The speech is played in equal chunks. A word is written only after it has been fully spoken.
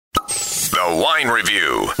The Wine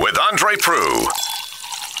Review with Andre Proulx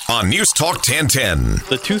on News Talk 1010.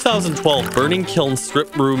 The 2012 Burning Kiln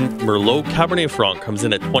Strip Room Merlot Cabernet Franc comes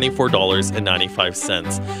in at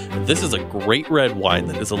 $24.95. This is a great red wine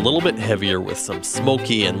that is a little bit heavier with some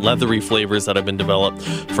smoky and leathery flavors that have been developed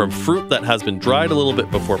from fruit that has been dried a little bit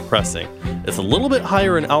before pressing. It's a little bit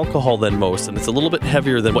higher in alcohol than most, and it's a little bit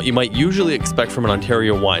heavier than what you might usually expect from an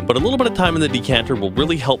Ontario wine, but a little bit of time in the decanter will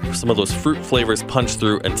really help some of those fruit flavors punch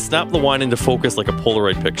through and snap the wine into focus like a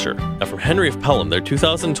Polaroid picture. Now from Henry of Pelham, their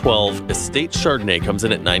 2012 Estate Chardonnay comes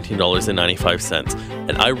in at $19.95,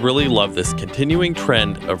 and I really love this continuing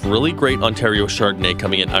trend of really great Ontario Chardonnay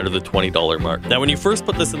coming in under the $20 mark. Now when you first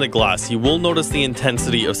put this in the glass, you will notice the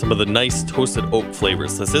intensity of some of the nice toasted oak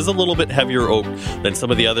flavors. This is a little bit heavier oak than some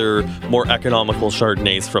of the other more economical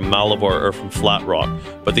Chardonnays from Malabar or from Flat Rock,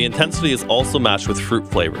 but the intensity is also matched with fruit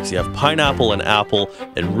flavors. You have pineapple and apple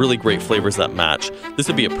and really great flavors that match. This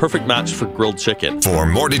would be a perfect match for grilled chicken. For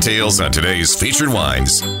more details on today's featured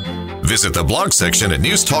wines, visit the blog section at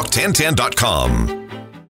newstalk1010.com.